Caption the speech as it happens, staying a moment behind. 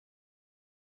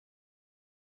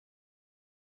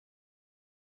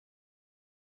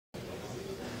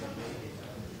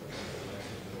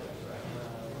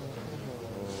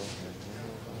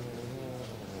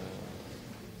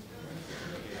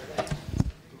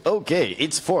Okay,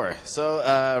 it's 4. So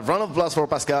round of applause for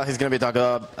Pascal. He's going to be talking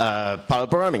about parallel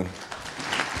programming.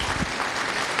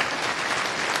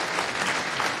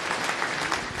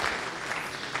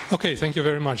 Okay, thank you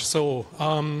very much. So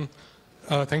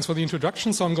thanks for the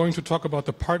introduction. So I'm going to talk about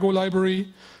the Pargo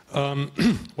library.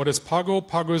 What is Pargo?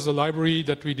 Pargo is a library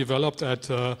that we developed at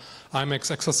IMEX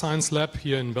Exascience Lab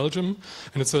here in Belgium,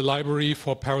 and it's a library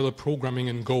for parallel programming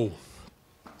in Go.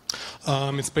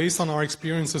 It's based on our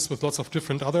experiences with lots of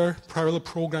different other parallel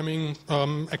programming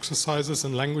exercises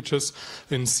and languages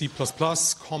in C++,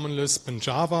 Common Lisp, and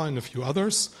Java, and a few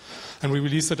others. And we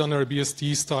released it under a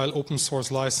BSD-style open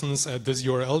source license at this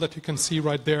URL that you can see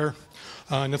right there.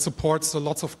 And it supports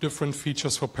lots of different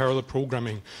features for parallel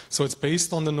programming. So it's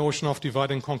based on the notion of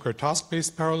divide and conquer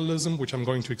task-based parallelism, which I'm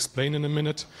going to explain in a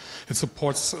minute. It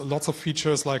supports lots of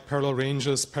features like parallel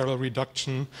ranges, parallel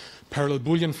reduction, parallel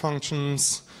Boolean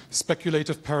functions,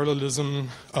 speculative parallelism,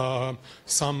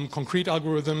 some concrete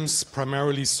algorithms,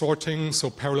 primarily sorting, so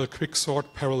parallel quicksort,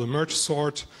 parallel merge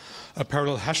sort, a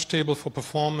parallel hash table for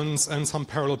performance, and some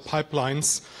parallel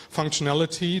pipelines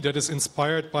functionality that is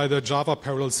inspired by the Java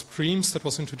parallel streams that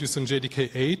was introduced in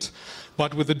JDK 8,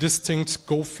 but with a distinct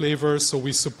Go flavor. So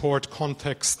we support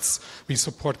contexts, we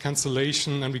support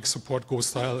cancellation, and we support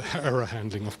Go-style error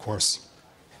handling, of course.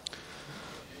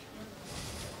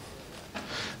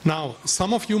 Now,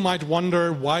 some of you might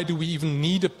wonder, why do we even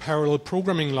need a parallel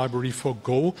programming library for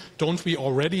Go? Don't we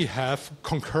already have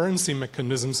concurrency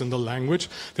mechanisms in the language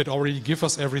that already give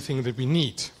us everything that we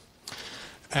need?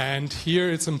 And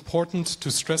here it's important to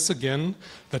stress again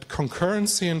that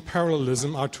concurrency and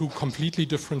parallelism are two completely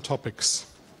different topics.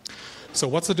 So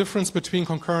what's the difference between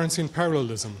concurrency and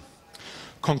parallelism?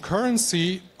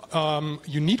 Concurrency,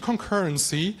 you need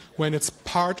concurrency when it's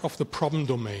part of the problem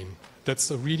domain.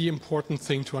 That's a really important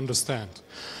thing to understand.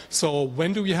 So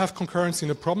when do we have concurrency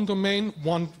in a problem domain?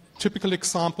 One typical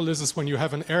example is when you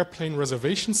have an airplane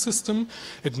reservation system.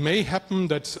 It may happen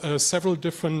that several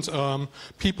different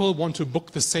people want to book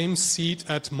the same seat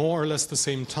at more or less the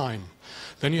same time.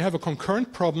 Then you have a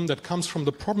concurrent problem that comes from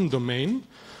the problem domain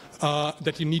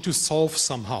that you need to solve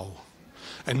somehow.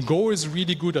 And Go is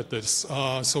really good at this.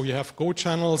 So you have Go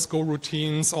channels,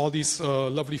 Goroutines, all these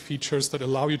lovely features that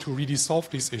allow you to really solve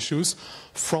these issues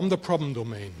from the problem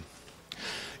domain.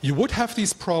 You would have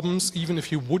these problems even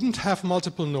if you wouldn't have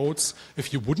multiple nodes,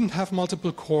 if you wouldn't have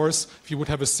multiple cores, if you would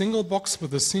have a single box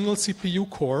with a single CPU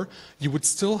core, you would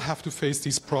still have to face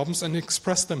these problems and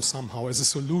express them somehow as a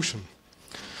solution.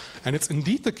 And it's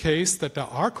indeed the case that there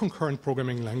are concurrent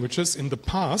programming languages in the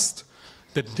past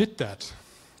that did that.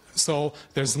 So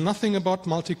there's nothing about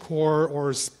multi-core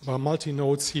or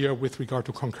multi-nodes here with regard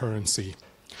to concurrency.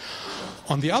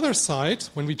 On the other side,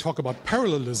 when we talk about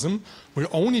parallelism, we're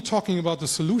only talking about the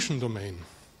solution domain.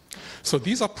 So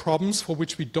these are problems for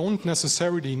which we don't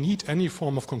necessarily need any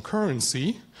form of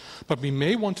concurrency, but we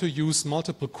may want to use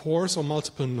multiple cores or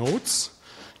multiple nodes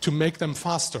to make them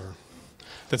faster.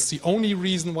 That's the only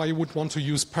reason why you would want to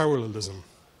use parallelism.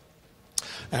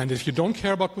 And if you don't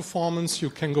care about performance, you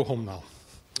can go home now.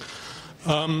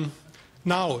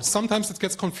 Now, sometimes it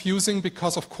gets confusing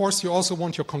because, of course, you also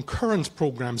want your concurrent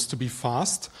programs to be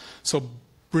fast. So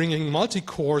bringing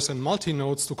multi-cores and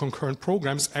multi-nodes to concurrent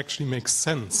programs actually makes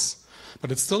sense.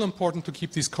 But it's still important to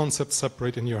keep these concepts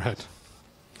separate in your head.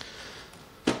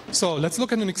 So let's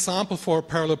look at an example for a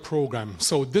parallel program.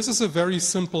 So this is a very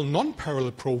simple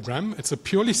non-parallel program. It's a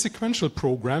purely sequential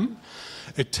program.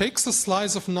 It takes a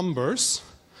slice of numbers,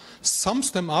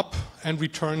 sums them up, and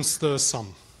returns the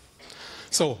sum.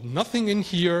 So nothing in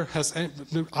here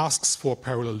asks for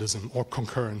parallelism or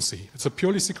concurrency. It's a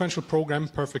purely sequential program,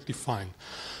 perfectly fine.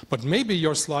 But maybe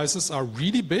your slices are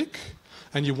really big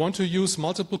and you want to use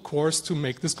multiple cores to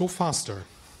make this go faster.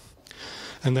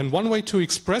 And then one way to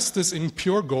express this in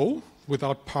pure Go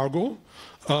without Pargo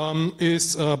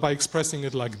is by expressing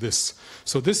it like this.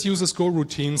 So this uses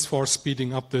Goroutines for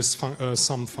speeding up this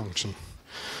sum function.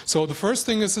 So the first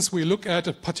thing is we look at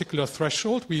a particular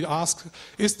threshold. We ask,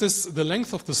 is the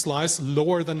length of the slice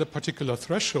lower than the particular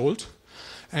threshold?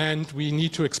 And we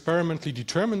need to experimentally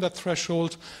determine that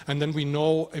threshold. And then we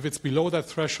know if it's below that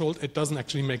threshold, it doesn't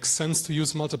actually make sense to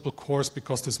use multiple cores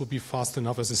because this will be fast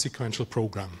enough as a sequential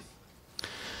program.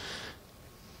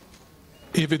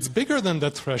 If it's bigger than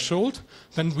that threshold,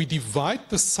 then we divide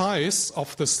the size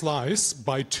of the slice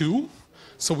by 2.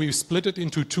 So we split it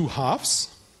into 2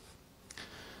 halves.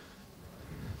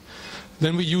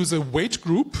 Then we use a weight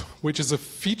group, which is a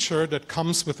feature that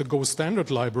comes with the Go standard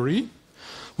library.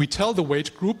 We tell the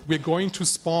weight group we're going to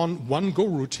spawn one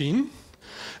Goroutine,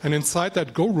 And inside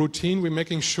that Go routine, we're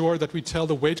making sure that we tell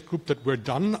the wait group that we're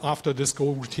done after this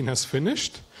Go routine has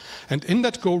finished. And in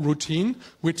that Go routine,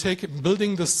 we're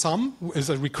building the sum as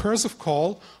a recursive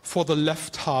call for the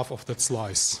left half of that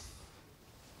slice.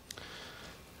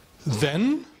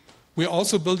 Then we're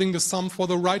also building the sum for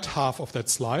the right half of that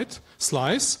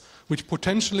slice, which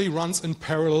potentially runs in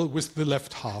parallel with the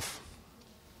left half.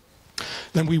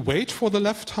 Then we wait for the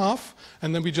left half,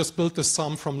 and then we just build the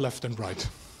sum from left and right.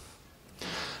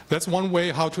 That's one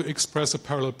way how to express a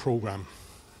parallel program.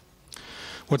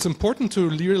 What's important to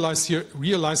realize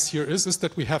here is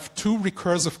that we have two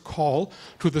recursive calls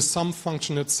to the sum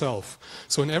function itself.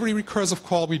 So in every recursive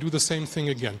call, we do the same thing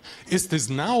again. Is this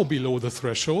now below the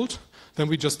threshold? Then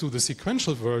we just do the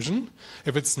sequential version.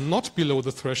 If it's not below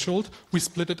the threshold, we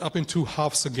split it up in two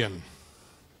halves again.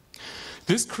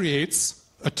 This creates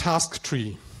a task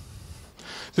tree.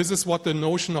 This is what the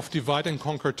notion of divide and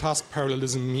conquer task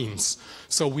parallelism means.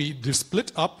 So we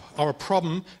split up our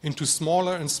problem into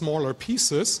smaller and smaller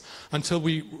pieces until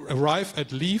we arrive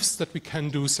at leaves that we can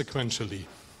do sequentially.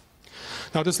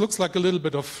 Now this looks like a little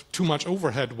bit of too much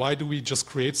overhead. Why do we just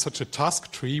create such a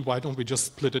task tree? Why don't we just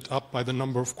split it up by the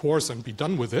number of cores and be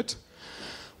done with it?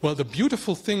 Well, the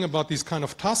beautiful thing about these kind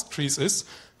of task trees is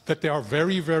that they are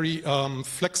very, very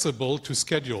flexible to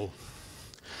schedule.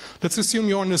 Let's assume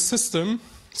you're on a system.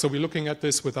 So we're looking at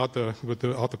this without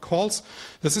the calls.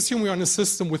 Let's assume we're on a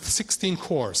system with 16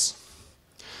 cores.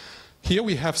 Here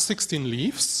we have 16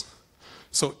 leaves.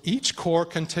 So each core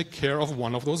can take care of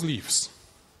one of those leaves.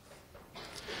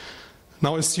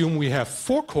 Now assume we have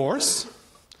 4 cores.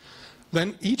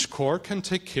 Then each core can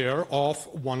take care of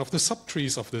one of the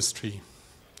subtrees of this tree.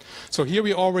 So here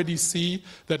we already see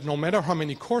that no matter how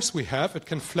many cores we have, it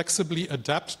can flexibly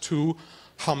adapt to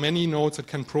how many nodes it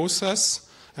can process.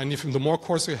 And if the more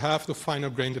cores we have, the finer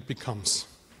grained it becomes.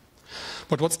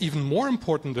 But what's even more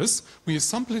important is we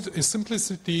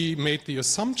simplicity made the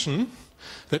assumption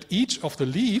that each of the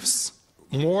leaves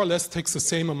more or less takes the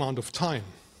same amount of time.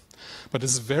 But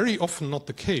it's very often not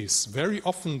the case. Very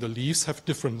often the leaves have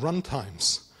different run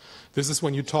times. This is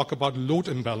when you talk about load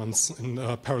imbalance in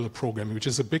parallel programming, which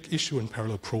is a big issue in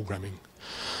parallel programming.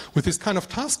 With this kind of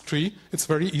task tree, it's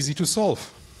very easy to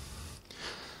solve.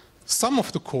 Some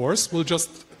of the cores will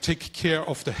just take care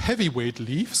of the heavyweight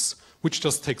leaves, which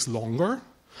just takes longer.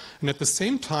 And at the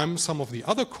same time, some of the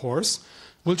other cores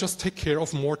will just take care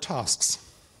of more tasks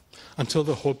until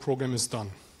the whole program is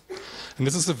done. And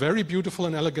this is a very beautiful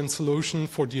and elegant solution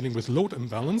for dealing with load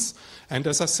imbalance. And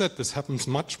as I said, this happens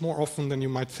much more often than you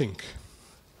might think.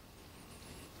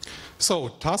 So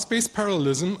task-based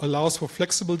parallelism allows for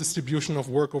flexible distribution of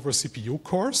work over CPU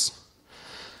cores.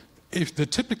 If the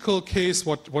typical case,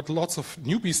 what lots of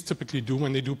newbies typically do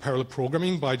when they do parallel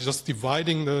programming by just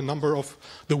dividing the number of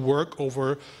the work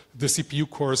over the CPU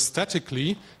cores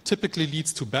statically, typically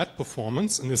leads to bad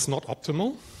performance and is not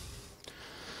optimal.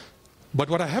 But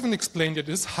what I haven't explained yet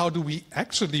is how do we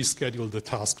actually schedule the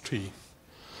task tree?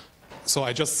 So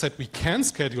I just said we can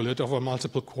schedule it over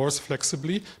multiple cores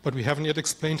flexibly, but we haven't yet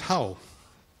explained how.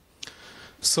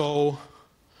 So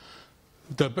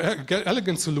the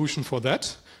elegant solution for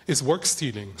that is work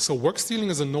stealing. So work stealing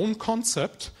is a known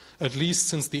concept, at least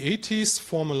since the 80s,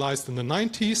 formalized in the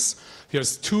 90s.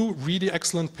 There's 2 really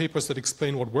excellent papers that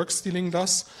explain what work stealing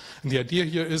does. And the idea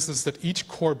here is that each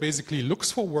core basically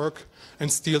looks for work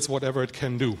and steals whatever it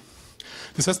can do.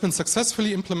 This has been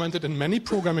successfully implemented in many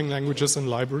programming languages and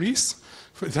libraries.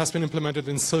 It has been implemented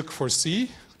in Silk for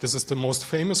C. This is the most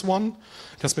famous one.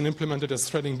 It has been implemented as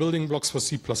threading building blocks for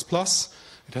C++.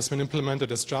 It has been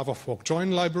implemented as Java fork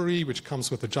join library, which comes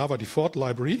with the Java default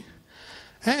library.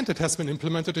 And it has been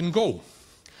implemented in Go.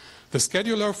 The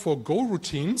scheduler for Go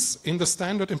routines in the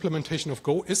standard implementation of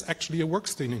Go is actually a work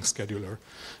stealing scheduler.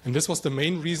 And this was the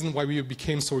main reason why we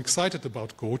became so excited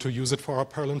about Go, to use it for our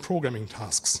parallel programming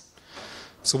tasks.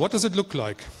 So what does it look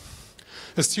like?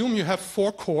 Assume you have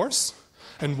 4 cores,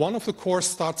 and one of the cores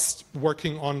starts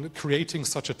working on creating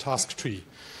such a task tree.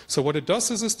 So what it does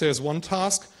is there's one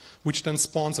task which then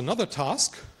spawns another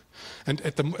task, and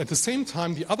at the same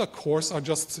time the other cores are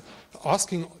just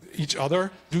asking each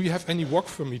other, do you have any work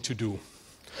for me to do?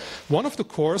 One of the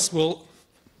cores will,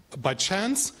 by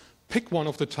chance, pick one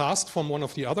of the tasks from one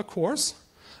of the other cores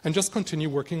and just continue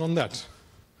working on that.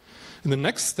 In the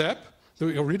next step,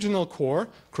 the original core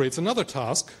creates another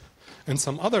task, and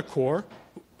some other core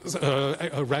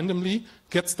randomly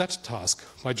gets that task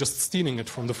by just stealing it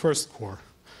from the first core,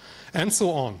 and so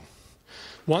on.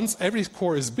 Once every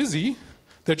core is busy,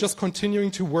 they're just continuing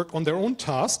to work on their own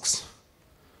tasks,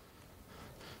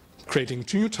 creating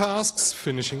new tasks,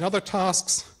 finishing other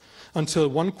tasks, until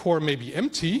one core may be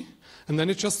empty, and then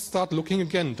it just starts looking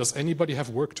again. Does anybody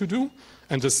have work to do?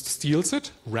 And just steals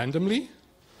it randomly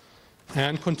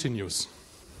and continues.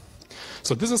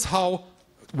 So this is how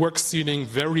work stealing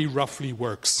very roughly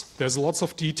works. There's lots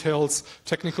of details,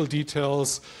 technical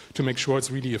details, to make sure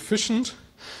it's really efficient.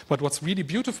 But what's really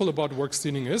beautiful about work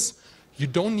stealing is you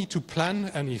don't need to plan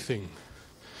anything.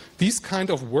 These kind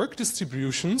of work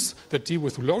distributions that deal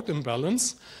with load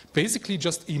imbalance basically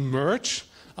just emerge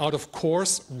out of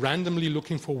cores randomly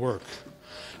looking for work.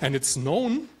 And it's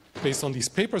known, based on these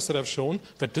papers that I've shown,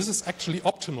 that this is actually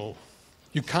optimal.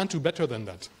 You can't do better than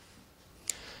that.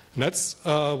 And that's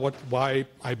why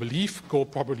I believe Go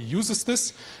probably uses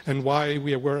this, and why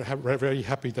we are very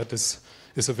happy that this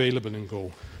is available in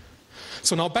Go.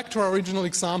 So now back to our original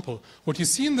example. What you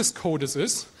see in this code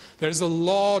is there's a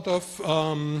lot of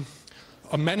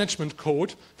a management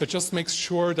code that just makes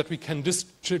sure that we can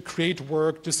create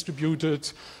work, distribute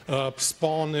it,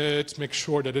 spawn it, make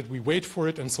sure that we wait for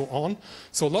it, and so on.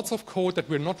 So lots of code that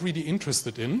we're not really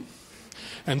interested in.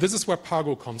 And this is where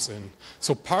Pargo comes in.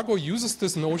 So Pargo uses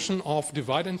this notion of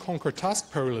divide and conquer task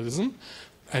parallelism,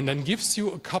 and then gives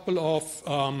you a couple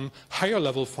of higher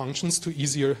level functions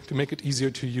to make it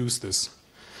easier to use this.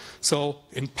 So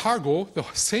in Pargo, the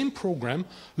same program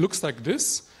looks like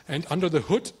this, and under the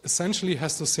hood essentially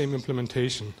has the same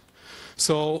implementation.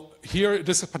 So here,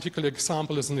 this particular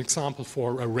example is an example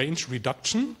for a range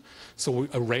reduction. So we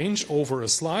arrange over a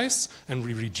slice and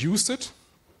we reduce it.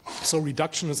 So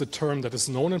reduction is a term that is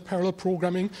known in parallel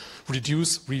programming.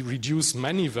 We reduce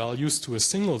many values to a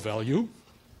single value.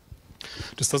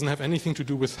 This doesn't have anything to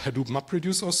do with Hadoop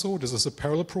MapReduce or so. This is a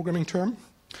parallel programming term.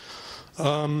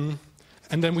 And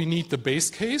then we need the base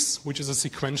case, which is a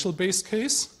sequential base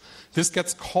case. This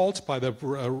gets called by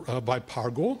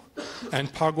Pargo,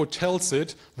 and Pargo tells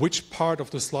it which part of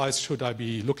the slice should I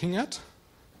be looking at.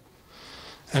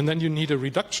 And then you need a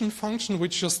reduction function,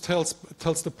 which just tells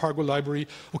the Pargo library,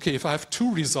 okay, if I have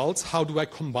two results, how do I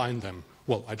combine them?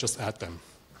 Well, I just add them.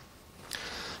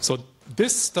 So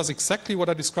this does exactly what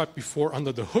I described before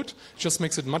under the hood, just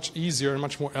makes it much easier and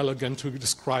much more elegant to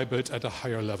describe it at a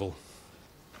higher level.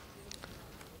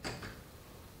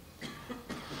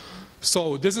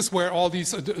 So this is where all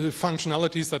these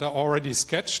functionalities that are already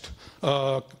sketched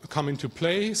come into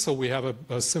play. So we have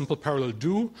a simple parallel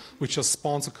do, which just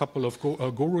spawns a couple of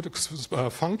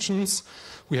Goroutines functions.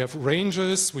 We have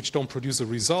ranges, which don't produce a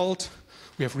result.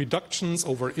 We have reductions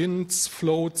over ints,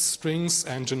 floats, strings,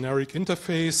 and generic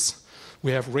interface.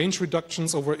 We have range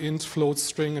reductions over int, float,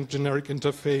 string, and generic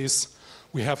interface.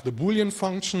 We have the Boolean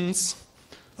functions.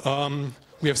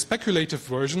 We have speculative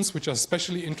versions, which are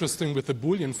especially interesting with the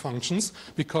Boolean functions,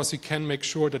 because you can make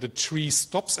sure that a tree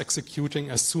stops executing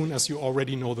as soon as you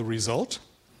already know the result.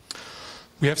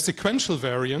 We have sequential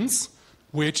variants,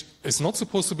 which is not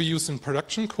supposed to be used in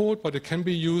production code, but it can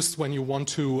be used when you want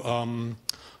to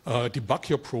debug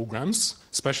your programs,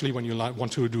 especially when you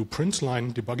want to do print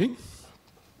line debugging.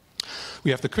 We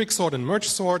have the quicksort and merge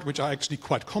sort, which are actually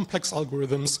quite complex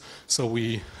algorithms, so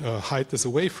we hide this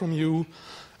away from you.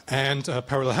 And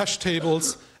parallel hash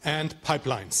tables and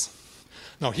pipelines.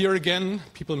 Now here again,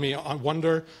 people may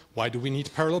wonder, why do we need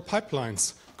parallel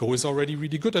pipelines? Go is already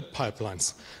really good at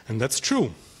pipelines, and that's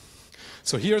true.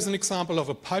 So here's an example of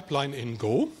a pipeline in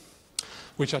Go,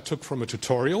 which I took from a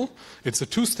tutorial. It's a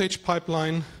two-stage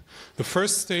pipeline. The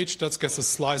first stage just gets a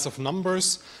slice of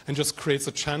numbers and just creates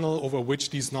a channel over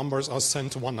which these numbers are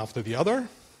sent one after the other.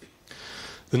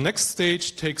 The next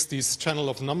stage takes this channel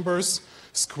of numbers,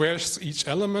 squares each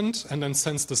element, and then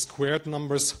sends the squared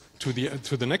numbers to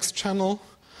the next channel.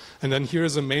 And then here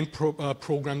is a main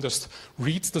program that just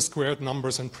reads the squared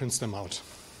numbers and prints them out.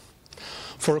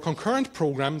 For a concurrent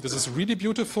program, this is really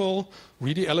beautiful,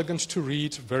 really elegant to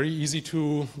read, very easy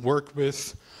to work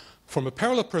with. From a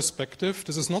parallel perspective,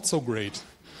 this is not so great,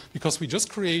 because we just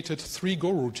created 3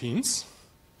 Goroutines.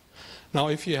 Now,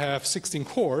 if you have 16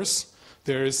 cores,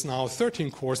 there is now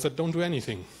 13 cores that don't do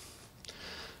anything.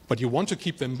 But you want to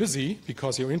keep them busy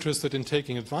because you're interested in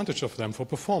taking advantage of them for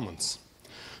performance.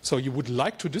 So you would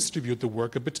like to distribute the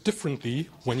work a bit differently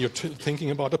when you're thinking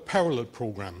about a parallel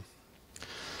program.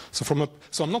 So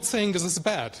I'm not saying this is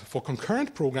bad. For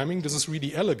concurrent programming, this is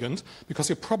really elegant because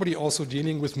you're probably also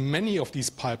dealing with many of these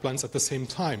pipelines at the same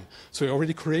time. So you're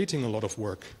already creating a lot of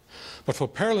work. But for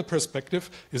parallel perspective,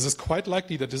 it is quite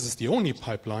likely that this is the only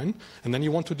pipeline, and then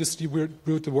you want to distribute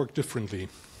the work differently.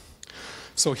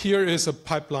 So here is a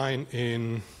pipeline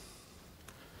in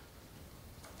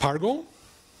Pargo.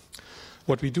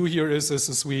 What we do here is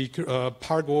we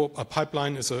Pargo, a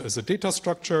pipeline is a data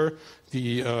structure.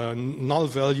 The null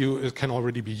value can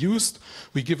already be used.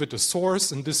 We give it a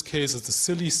source. In this case, it's a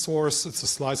silly source. It's a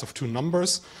slice of two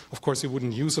numbers. Of course, you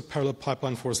wouldn't use a parallel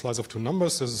pipeline for a slice of two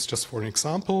numbers. This is just for an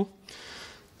example.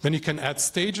 Then you can add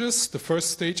stages. The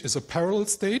first stage is a parallel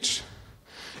stage.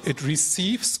 It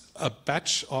receives a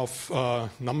batch of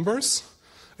numbers.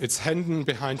 It's hidden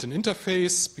behind an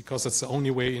interface because that's the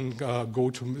only way in Go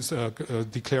to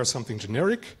declare something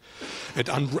generic. It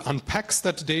unpacks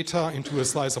that data into a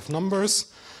slice of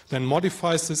numbers, then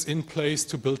modifies this in place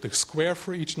to build a square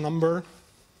for each number.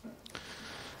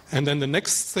 And then the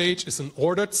next stage is an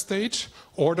ordered stage.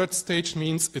 Ordered stage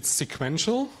means it's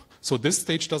sequential. So this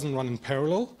stage doesn't run in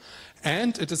parallel.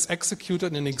 And it is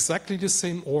executed in exactly the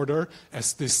same order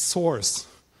as the source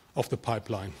of the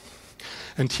pipeline.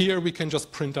 And here we can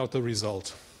just print out the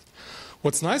result.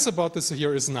 What's nice about this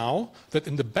here is now that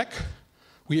in the back,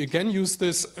 we again use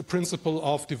this principle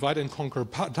of divide and conquer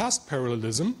task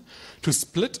parallelism to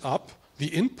split up the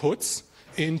inputs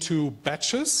into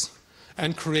batches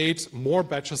and create more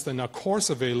batches than are cores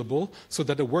available so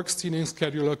that a work stealing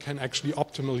scheduler can actually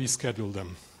optimally schedule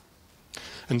them.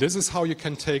 And this is how you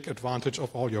can take advantage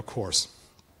of all your cores.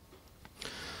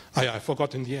 I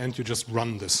forgot in the end, you just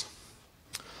run this.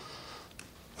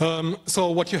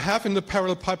 So what you have in the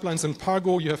parallel pipelines in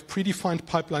Pargo, you have predefined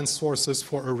pipeline sources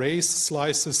for arrays,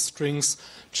 slices, strings,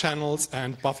 channels,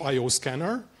 and buff.io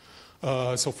scanner,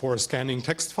 so for scanning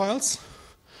text files.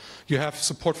 You have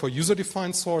support for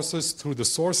user-defined sources through the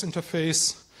source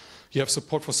interface. You have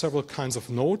support for several kinds of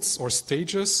nodes or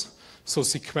stages, so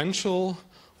sequential,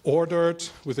 ordered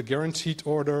with a guaranteed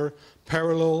order,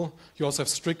 parallel. You also have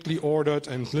strictly ordered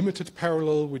and limited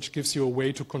parallel, which gives you a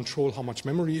way to control how much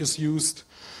memory is used.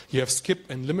 You have skip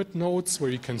and limit nodes,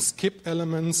 where you can skip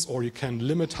elements or you can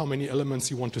limit how many elements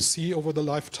you want to see over the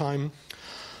lifetime.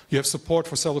 You have support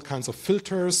for several kinds of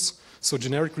filters, so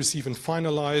generic receive and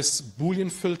finalize,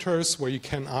 Boolean filters, where you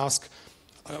can ask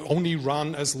only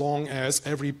run as long as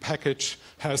every package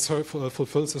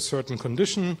fulfills a certain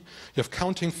condition. You have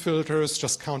counting filters,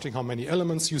 just counting how many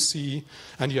elements you see.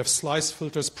 And you have slice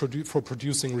filters for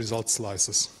producing result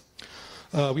slices.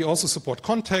 We also support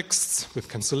contexts with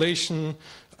cancellation,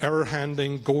 error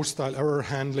handling, Go-style error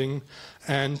handling,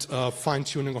 and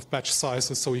fine-tuning of batch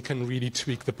sizes so you can really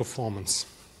tweak the performance.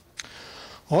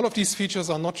 All of these features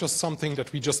are not just something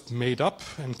that we just made up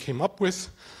and came up with.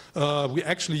 We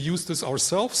actually use this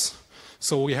ourselves.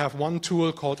 So we have one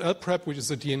tool called LPrep, which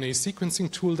is a DNA sequencing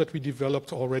tool that we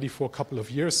developed already for a couple of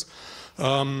years.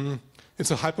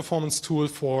 It's a high-performance tool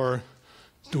for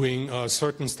doing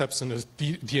certain steps in the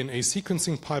DNA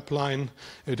sequencing pipeline.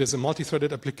 It is a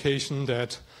multi-threaded application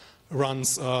that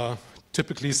runs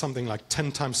typically something like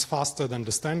 10 times faster than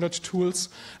the standard tools.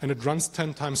 And it runs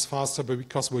 10 times faster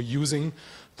because we're using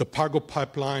the Pargo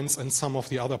pipelines and some of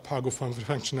the other Pargo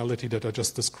functionality that I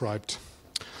just described.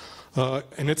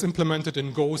 And it's implemented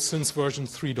in Go since version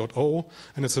 3.0,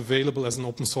 and it's available as an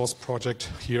open source project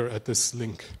here at this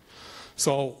link.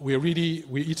 So we're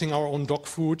eating our own dog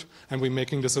food, and we're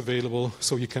making this available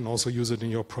so you can also use it in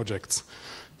your projects.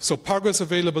 So Pargo is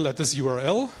available at this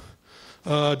URL.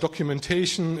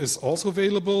 Documentation is also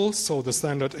available, so the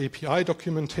standard API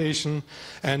documentation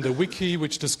and the wiki,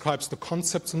 which describes the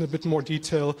concepts in a bit more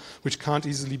detail, which can't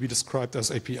easily be described as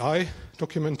API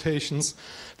documentations.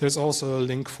 There's also a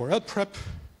link for LPrep,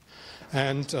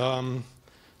 and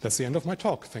that's the end of my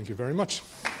talk. Thank you very much.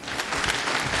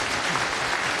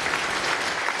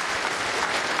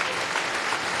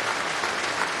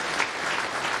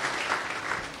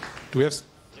 Do we have?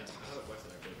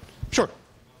 Sure.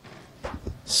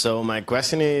 So my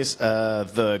question is,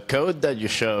 the code that you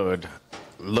showed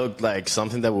looked like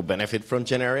something that would benefit from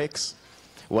generics.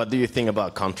 What do you think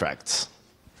about contracts?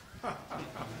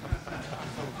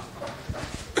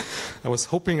 I was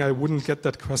hoping I wouldn't get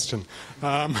that question.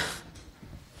 I'm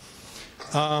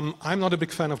not a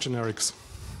big fan of generics.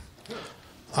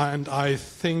 And I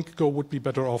think Go would be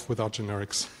better off without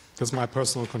generics. That's my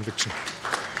personal conviction.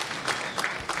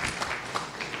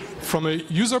 From a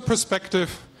user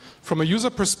perspective,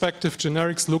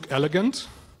 generics look elegant,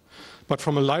 but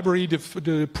from a library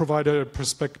provider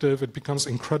perspective, it becomes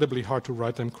incredibly hard to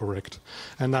write them correct.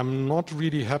 And I'm not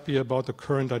really happy about the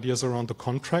current ideas around the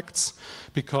contracts,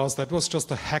 because that was just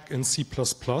a hack in C++,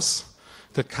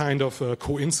 that kind of a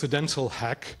coincidental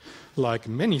hack, like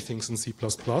many things in C++.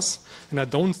 And I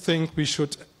don't think we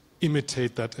should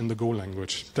imitate that in the Go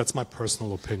language. That's my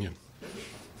personal opinion.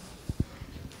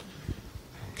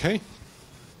 Okay.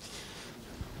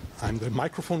 I'm the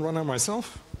microphone runner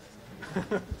myself.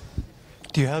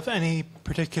 Do you have any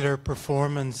particular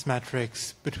performance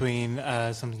metrics between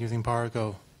something using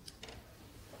Pargo?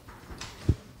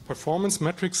 Performance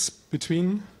metrics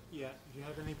between? Yeah. Do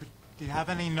you have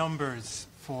any numbers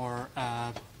for?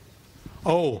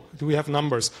 Oh, do we have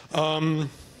numbers?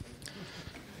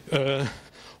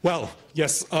 Well,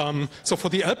 yes. So for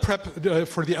the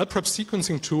LPrep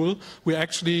sequencing tool, we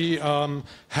actually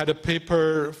had a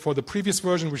paper for the previous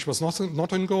version, which was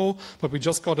not in Go, but we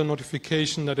just got a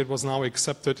notification that it was now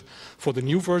accepted for the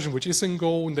new version, which is in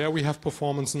Go, and there we have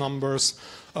performance numbers.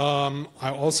 We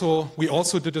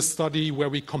also did a study where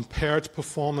we compared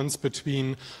performance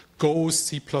between Go,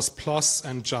 C++,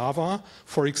 and Java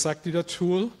for exactly that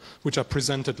tool, which I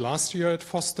presented last year at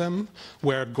FOSDEM,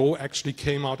 where Go actually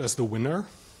came out as the winner.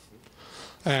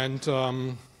 And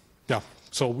yeah,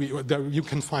 so you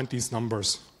can find these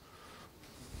numbers.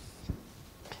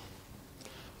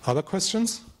 Other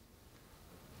questions?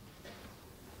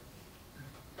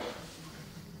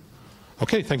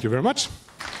 Okay, thank you very much.